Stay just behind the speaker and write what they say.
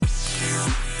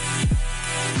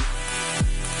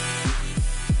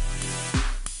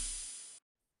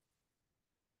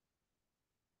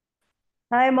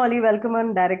Hi, Molly. Welcome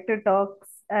on Director Talks,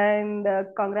 and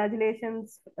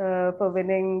congratulations for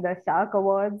winning the Shark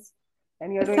Awards.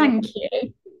 And Thank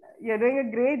you. you're doing a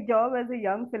great job as a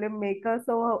young filmmaker.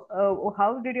 So,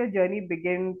 how did your journey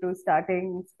begin to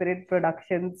starting Spirit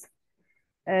Productions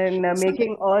and So,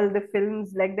 making all the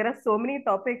films? Like, there are so many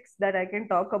topics that I can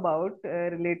talk about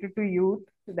related to youth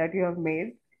that you have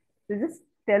made. So, just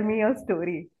tell me your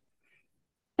story.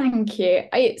 thank you.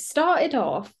 It started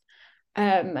off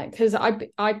because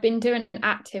I've been doing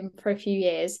acting for a few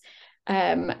years.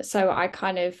 So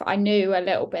I knew a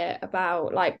little bit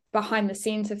about like behind the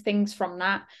scenes of things from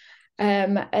that.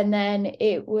 And then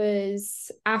it was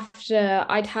after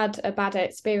I'd had a bad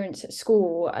experience at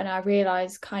school, and I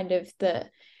realized kind of that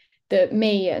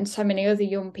me and so many other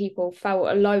young people felt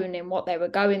alone in what they were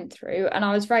going through. And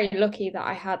I was very lucky that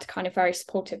I had kind of very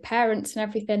supportive parents and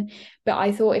everything. But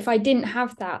I thought if I didn't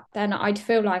have that, then I'd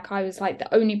feel like I was like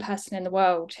the only person in the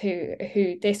world who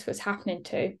this was happening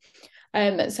to.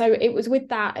 So it was with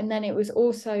that, and then it was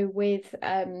also with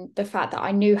the fact that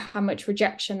I knew how much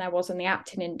rejection there was in the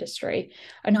acting industry,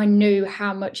 and I knew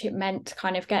how much it meant to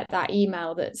kind of get that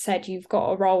email that said you've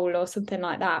got a role or something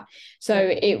like that. So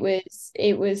Yeah.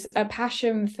 it was a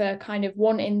passion for kind of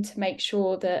wanting to make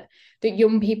sure that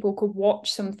young people could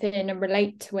watch something and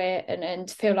relate to it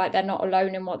and feel like they're not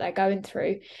alone in what they're going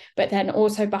through, but then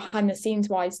also behind the scenes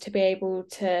wise to be able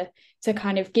to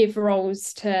kind of give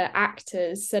roles to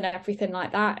actors and everything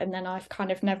like that. And then I've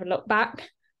kind of never looked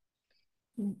back.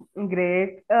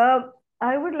 Great.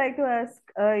 I would like to ask,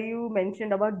 you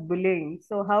mentioned about bullying.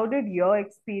 So, how did your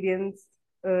experience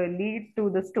lead to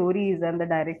the stories and the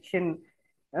direction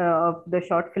of the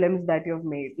short films that you've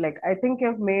made? Like, I think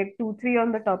you've made two, three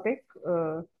on the topic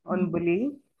on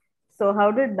bullying. So, how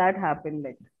did that happen?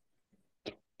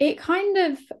 Like, It kind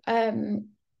of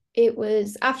it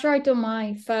was after I'd done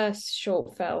my first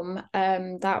short film,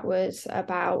 that was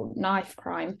about knife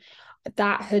crime.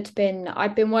 That had been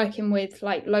I'd been working with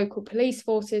like local police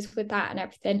forces with that and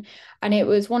everything. And it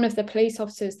was one of the police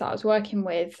officers that I was working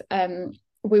with.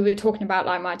 We were talking about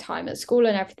like my time at school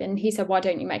and everything. He said, why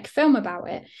don't you make a film about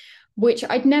it? Which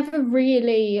I'd never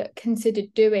really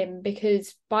considered doing,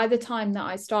 because by the time that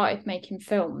I started making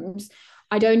films,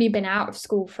 I'd only been out of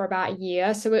school for about a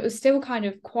year, so it was still kind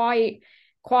of quite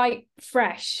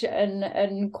fresh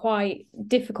and quite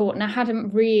difficult, and I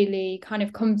hadn't really kind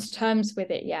of come to terms with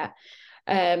it yet.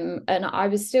 And I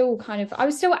was still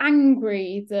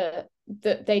angry that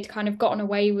they'd kind of gotten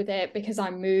away with it because I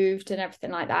moved and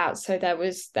everything like that. So there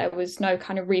was no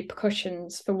kind of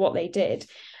repercussions for what they did.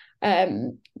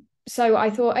 Um, so I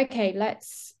thought, okay,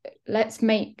 let's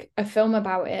make a film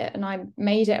about it, and I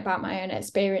made it about my own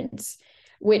experience,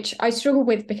 which I struggle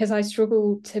with because I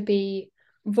struggle to be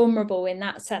vulnerable in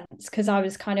that sense, because I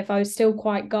was still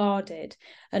quite guarded,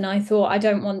 and I thought I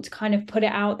don't want to kind of put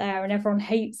it out there and everyone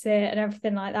hates it and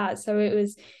everything like that. So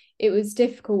it was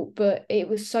difficult, but it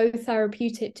was so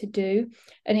therapeutic to do,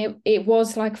 and it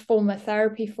was like a form of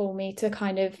therapy for me to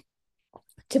kind of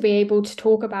to be able to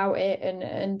talk about it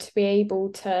and to be able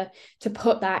to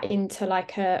put that into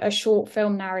like a short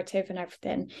film narrative and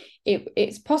everything.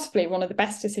 It's possibly one of the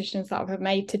best decisions that I've ever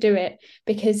made to do it,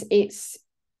 because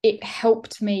it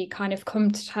helped me kind of come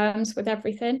to terms with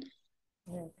everything.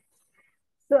 yeah.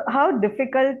 So, how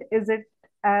difficult is it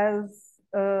as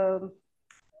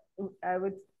I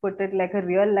would put it like a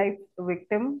real life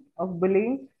victim of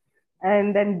bullying,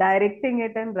 and then directing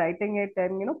it and writing it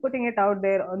and putting it out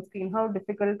there on screen? How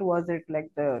difficult was it,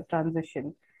 like the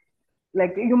transition?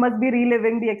 Like, you must be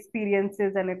reliving the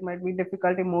experiences, and it might be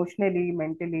difficult emotionally,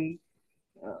 mentally.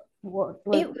 What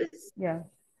was? It was Yeah.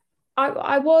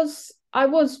 I was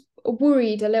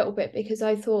worried a little bit, because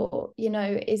I thought,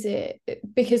 is it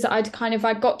because I'd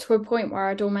got to a point where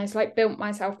I'd almost like built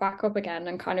myself back up again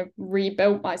and kind of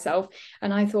rebuilt myself.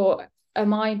 And I thought,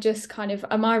 am I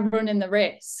running the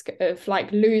risk of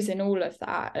like losing all of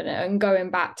that and going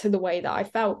back to the way that I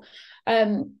felt?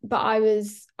 But I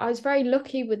was very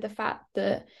lucky with the fact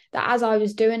that as I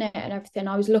was doing it and everything,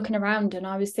 I was looking around and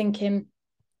I was thinking,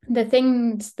 the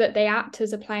things that the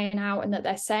actors are playing out and that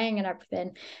they're saying and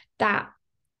everything, that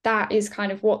that is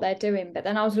kind of what they're doing. But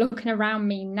then I was looking around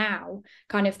me now,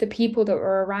 kind of the people that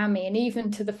were around me, and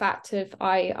even to the fact of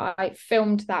I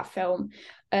filmed that film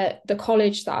at the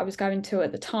college that I was going to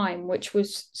at the time, which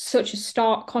was such a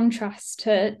stark contrast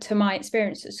to my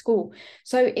experience at school.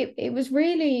 So it was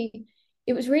really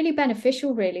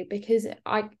beneficial, really, because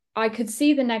I could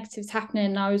see the negatives happening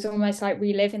and I was almost like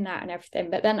reliving that and everything.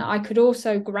 But then I could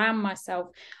also ground myself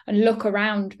and look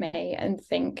around me and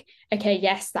think, okay,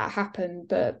 yes, that happened,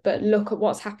 but look at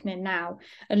what's happening now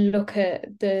and look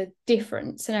at the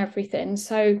difference and everything.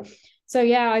 So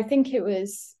yeah, I think it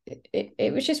was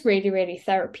just really, really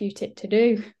therapeutic to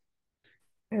do.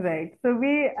 Right. So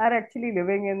we are actually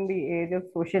living in the age of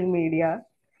social media,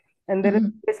 and there is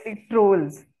Mhm. obviously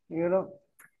trolls, you know,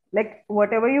 like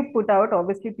whatever you put out,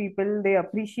 obviously people they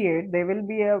appreciate. There will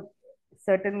be a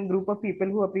certain group of people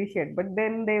who appreciate, but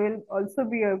then there will also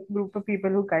be a group of people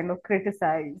who kind of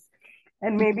criticize.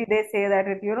 And maybe they say that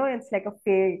it's like a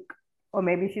fake, or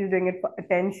maybe she's doing it for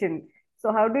attention.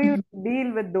 So how do you Mhm. deal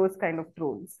with those kind of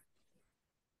trolls?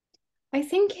 I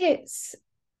think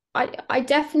I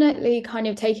definitely kind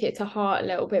of take it to heart a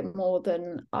little bit more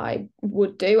than I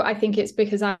would do. I think it's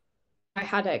because I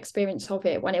had an experience of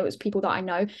it when it was people that I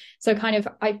know. So kind of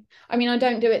I mean I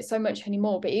don't do it so much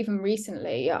anymore, but even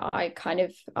recently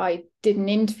I did an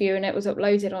interview and it was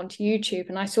uploaded onto YouTube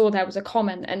and I saw there was a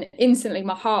comment and instantly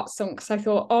my heart sunk because I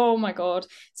thought, oh my God,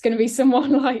 it's gonna be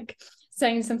someone like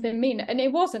saying something mean. And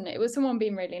it wasn't, it was someone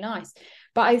being really nice.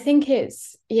 But I think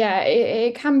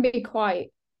it can be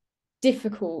quite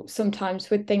difficult sometimes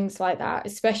with things like that,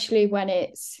 especially when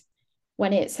it's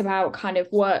about kind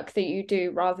of work that you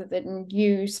do rather than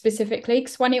you specifically.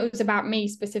 Because when it was about me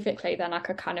specifically, then I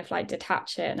could kind of like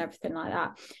detach it and everything like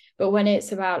that. But when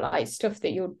it's about like stuff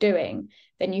that you're doing,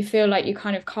 then you feel like you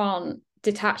kind of can't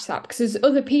detach that because there's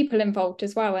other people involved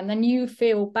as well. And then you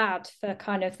feel bad for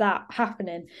kind of that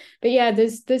happening. But yeah,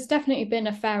 there's definitely been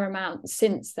a fair amount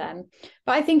since then.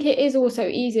 But I think it is also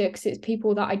easier because it's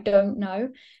people that I don't know.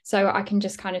 So I can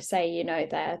just kind of say,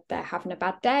 they're having a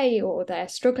bad day or they're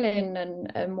struggling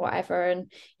and whatever.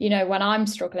 And when I'm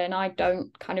struggling, I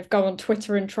don't kind of go on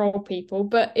Twitter and troll people.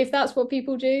 But if that's what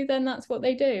people do, then that's what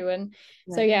they do. And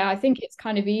so Right. yeah, I think it's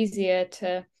kind of easier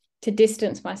to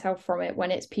distance myself from it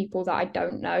when it's people that I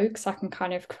don't know, because I can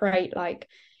kind of create like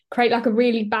a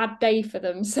really bad day for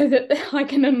them so that I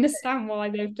can understand why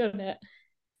they've done it.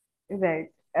 Right.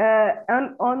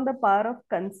 And on the power of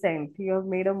consent, you have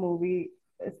made a movie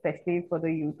especially for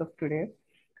the youth of today.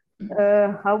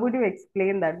 How would you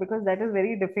explain that? Because that is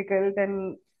very difficult,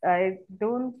 and I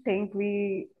don't think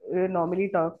we normally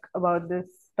talk about this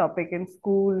topic in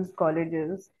schools,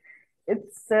 colleges.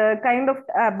 It's kind of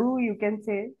taboo, you can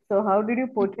say. So, how did you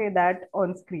portray that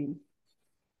on screen?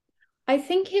 I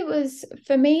think it was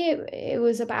for me it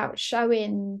was about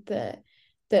showing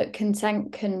that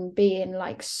consent can be in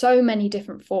like so many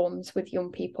different forms with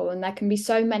young people, and there can be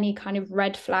so many kind of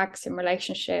red flags in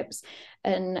relationships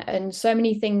and so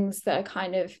many things that are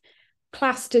kind of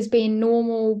classed as being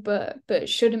normal but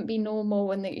shouldn't be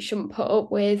normal and that you shouldn't put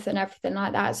up with and everything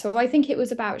like that. So I think it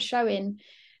was about showing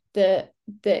that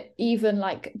even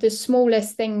like the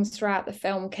smallest things throughout the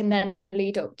film can then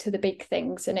lead up to the big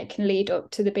things and it can lead up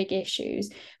to the big issues,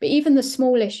 but even the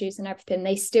small issues and everything,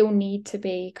 they still need to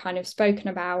be kind of spoken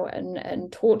about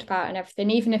and talked about and everything,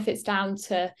 even if it's down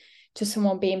to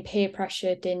someone being peer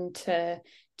pressured into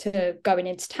to going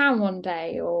into town one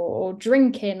day or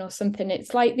drinking or something.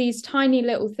 It's like these tiny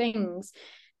little things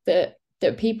that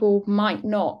people might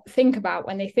not think about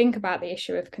when they think about the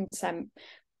issue of consent,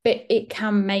 but it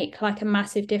can make like a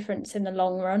massive difference in the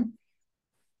long run.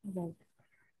 Right.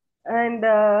 And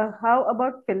how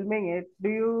about filming it? Do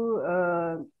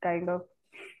you kind of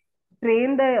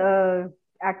train the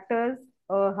actors,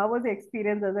 or how was the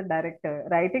experience as a director?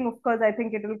 Writing, of course, I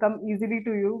think it will come easily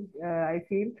to you, I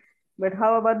feel. But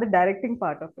how about the directing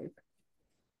part of it?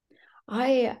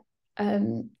 I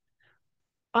um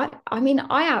I mean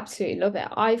I absolutely love it.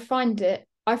 I find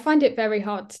it very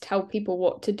hard to tell people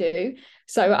what to do.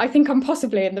 So I think I'm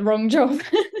possibly in the wrong job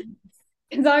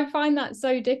because I find that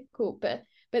so difficult. But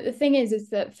the thing is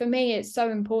that for me it's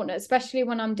so important, especially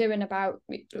when I'm doing about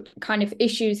kind of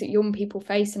issues that young people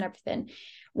face and everything.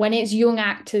 When it's young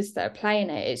actors that are playing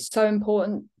it, it's so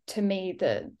important to me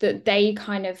that they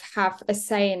kind of have a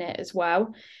say in it as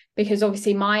well. Because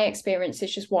obviously my experience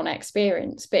is just one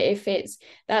experience. But if it's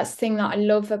that's the thing that I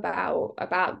love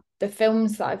about the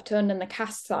films that I've done and the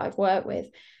casts that I've worked with,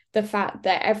 the fact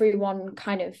that everyone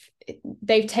kind of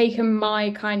they've taken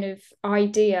my kind of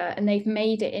idea and they've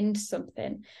made it into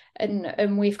something,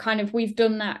 and we've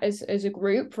done that as a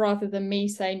group rather than me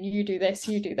saying you do this,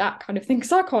 you do that kind of thing,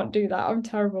 because I can't do that, I'm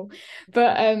terrible.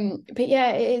 But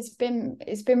yeah, it's been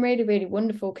really, really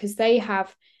wonderful because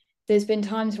there's been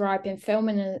times where I've been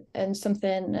filming and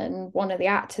something, and one of the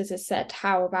actors has said,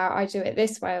 "How about I do it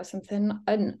this way or something?"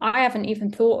 And I haven't even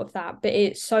thought of that, but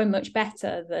it's so much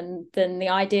better than the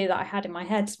idea that I had in my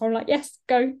head. So I'm like, yes,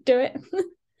 go do it.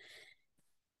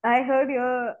 I heard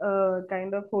you're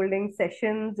kind of holding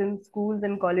sessions in schools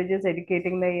and colleges,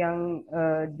 educating the young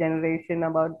generation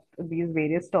about these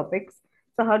various topics.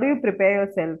 So, how do you prepare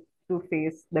yourself to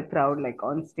face the crowd, like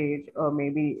on stage or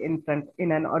maybe in front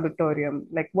in an auditorium?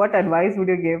 Like, what advice would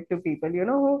you give to people,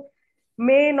 who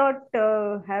may not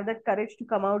have that courage to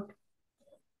come out,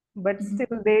 but Mhm.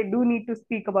 still they do need to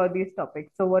speak about these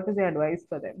topics? So, what is your advice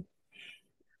for them?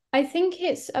 I think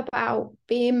it's about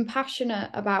being passionate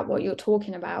about what you're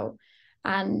talking about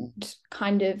and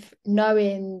kind of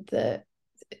knowing that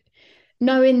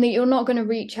you're not going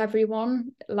to reach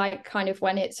everyone, like kind of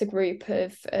when it's a group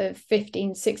of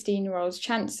 15, 16-year-olds,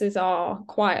 chances are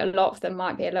quite a lot of them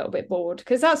might be a little bit bored,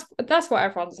 because that's what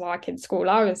everyone's like in school,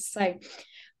 I was saying.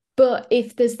 But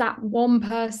if there's that one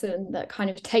person that kind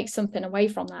of takes something away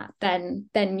from that,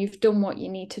 then you've done what you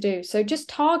need to do. So just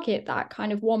target that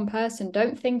kind of one person.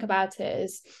 Don't think about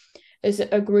it as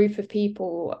a group of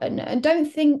people, and don't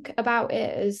think about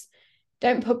it as,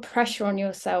 don't put pressure on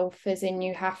yourself as in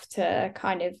you have to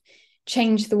kind of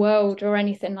change the world or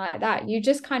anything like that. You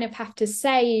just kind of have to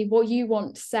say what you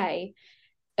want to say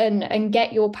and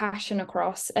get your passion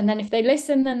across. And then if they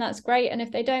listen, then that's great. And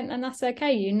if they don't, then that's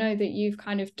okay. You know that you've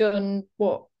kind of done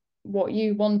what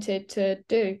you wanted to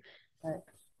do. Right.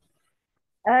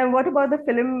 And what about the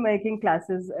filmmaking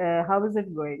classes? How is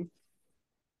it going?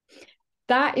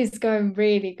 That is going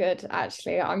really good,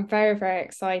 actually. I'm very, very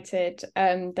excited.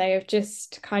 They have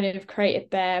just kind of created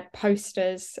their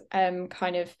posters,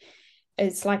 kind of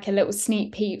as like a little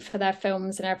sneak peek for their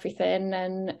films and everything.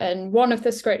 And one of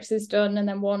the scripts is done, and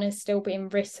then one is still being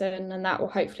written, and that will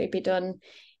hopefully be done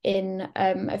in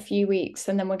a few weeks.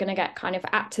 And then we're going to get kind of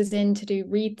actors in to do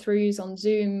read-throughs on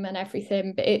Zoom and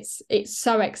everything. But it's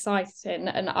so exciting,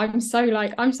 and I'm so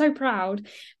proud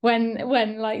when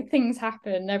like things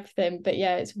happen and everything. But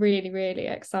yeah, it's really, really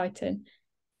exciting.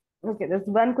 Okay, there's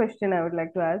one question I would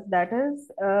like to ask. That is,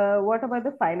 what about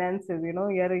the finances?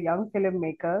 You're a young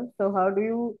filmmaker, so how do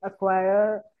you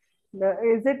acquire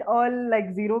is it all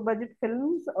like zero budget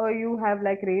films, or you have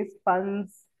like raised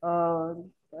funds,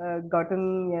 gotten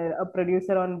a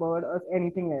producer on board, or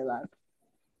anything like that?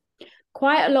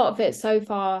 Quite a lot of it so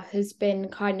far has been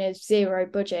kind of zero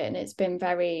budget, and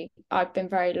I've been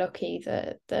very lucky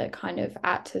that the kind of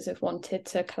actors have wanted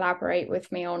to collaborate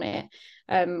with me on it,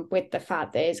 with the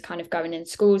fact that it's kind of going in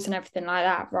schools and everything like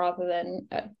that, rather than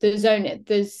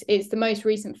it's the most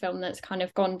recent film that's kind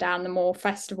of gone down the more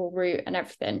festival route and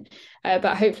everything,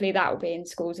 but hopefully that will be in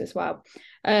schools as well.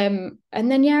 And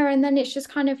then it's just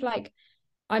kind of like,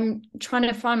 I'm trying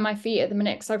to find my feet at the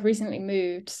minute because I've recently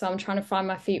moved. So I'm trying to find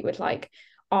my feet with like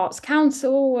Arts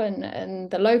Council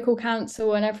and the local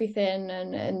council and everything,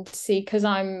 and see, because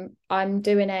I'm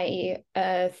doing a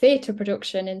theatre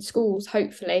production in schools,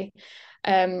 hopefully,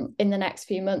 in the next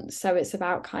few months. So it's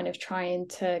about kind of trying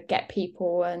to get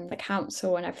people and the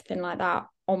council and everything like that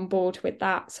on board with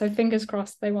that. So fingers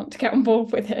crossed they want to get on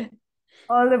board with it.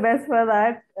 All the best for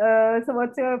that. So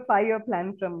what's your 5-year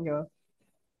plan from here?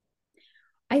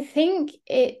 I think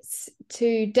it's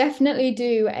to definitely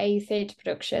do a theatre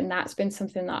production. That's been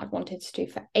something that I've wanted to do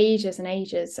for ages and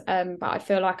ages. But I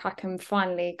feel like I can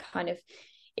finally kind of,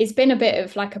 it's been a bit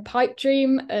of like a pipe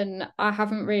dream, and I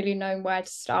haven't really known where to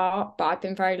start. But I've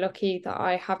been very lucky that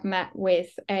I have met with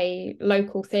a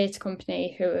local theatre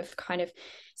company who have kind of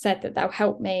said that they'll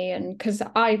help me. And because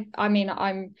I mean,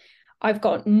 I've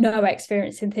got no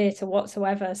experience in theatre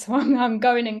whatsoever, so I'm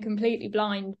going in completely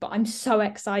blind, but I'm so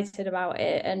excited about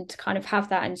it, and to kind of have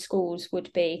that in schools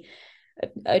would be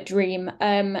a dream.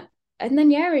 And then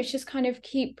yeah, it's just kind of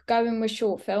keep going with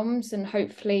short films, and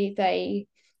hopefully they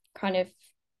kind of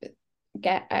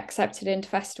get accepted into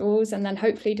festivals, and then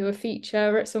hopefully do a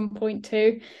feature at some point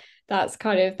too. That's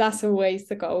always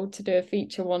the goal, to do a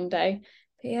feature one day.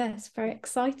 But yeah, it's very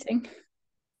exciting.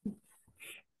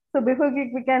 So before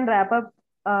we can wrap up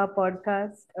our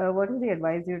podcast, what is the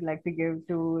advice you'd like to give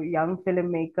to young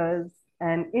filmmakers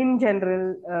and in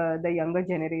general, the younger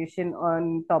generation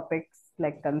on topics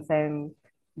like consent,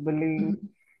 bullying, Mhm.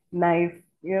 knife,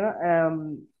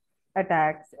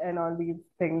 attacks and all these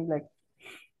things? Like,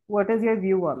 what is your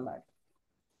view on that?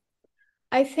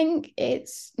 I think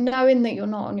it's knowing that you're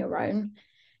not on your own,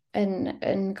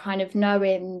 and kind of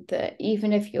knowing that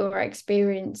even if your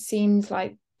experience seems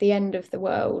like the end of the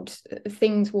world,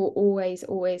 things will always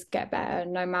get better,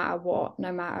 no matter what,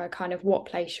 no matter kind of what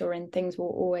place you're in, things will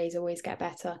always get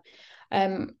better.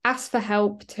 Ask for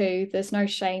help too. There's no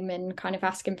shame in kind of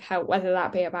asking for help, whether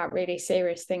that be about really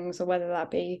serious things or whether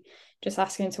that be just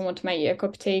asking someone to make you a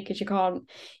cup of tea because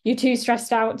you're too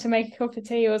stressed out to make a cup of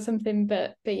tea or something.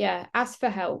 But yeah, ask for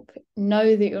help.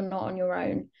 Know that you're not on your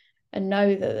own, and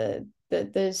know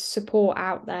that there's support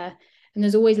out there, and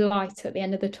there's always light at the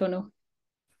end of the tunnel.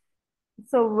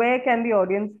 So where can the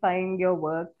audience find your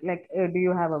work? Like, do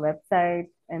you have a website,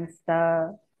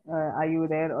 Insta? Are you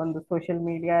there on the social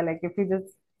media? Like, if you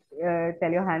just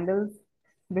tell your handles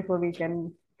before we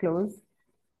can close.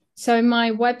 So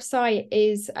my website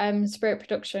is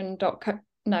spiritproduction.co.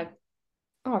 No,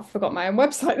 oh, I forgot my own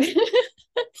website.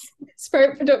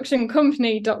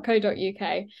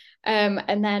 spiritproductioncompany.co.uk.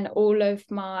 And then all of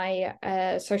my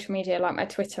social media, like my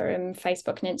Twitter and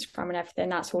Facebook and Instagram and everything,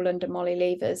 that's all under Molly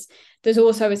Levers. There's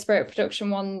also a Spirit Production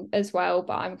one as well,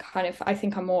 but I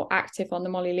think I'm more active on the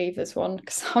Molly Levers one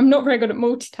because I'm not very good at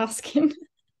multitasking.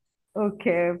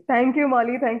 Okay. Thank you,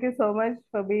 Molly. Thank you so much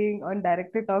for being on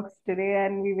Director Talks today,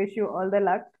 and we wish you all the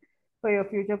luck for your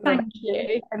future Thank productions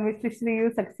you. and wish to see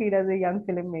you succeed as a young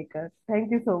filmmaker.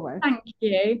 Thank you so much. Thank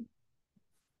you.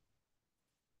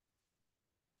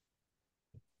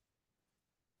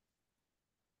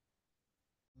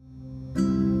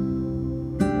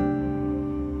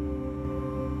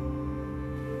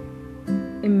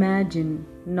 Imagine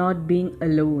not being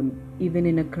alone, even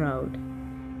in a crowd.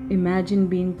 Imagine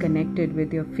being connected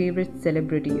with your favorite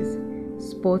celebrities,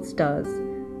 sports stars,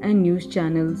 and news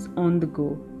channels on the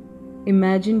go.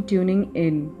 Imagine tuning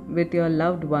in with your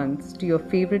loved ones to your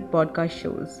favorite podcast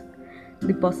shows.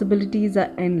 The possibilities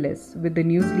are endless with the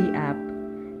Newsly app.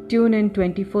 Tune in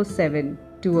 24/7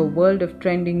 to a world of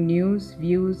trending news,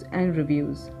 views, and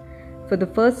reviews. For the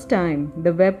first time,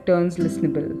 the web turns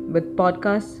listenable with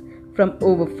podcasts from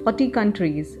over 40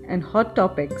 countries and hot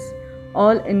topics,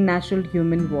 all in natural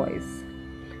human voice.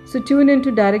 So tune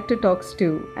into Director Talks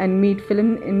too and meet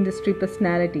film industry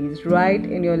personalities right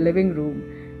in your living room,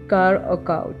 car, or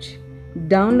couch.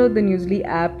 Download the Newsly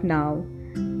app now,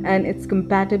 and it's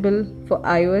compatible for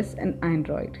iOS and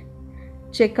Android.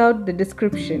 Check out the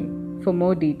description for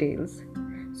more details.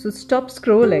 So stop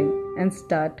scrolling and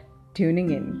start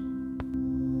tuning in.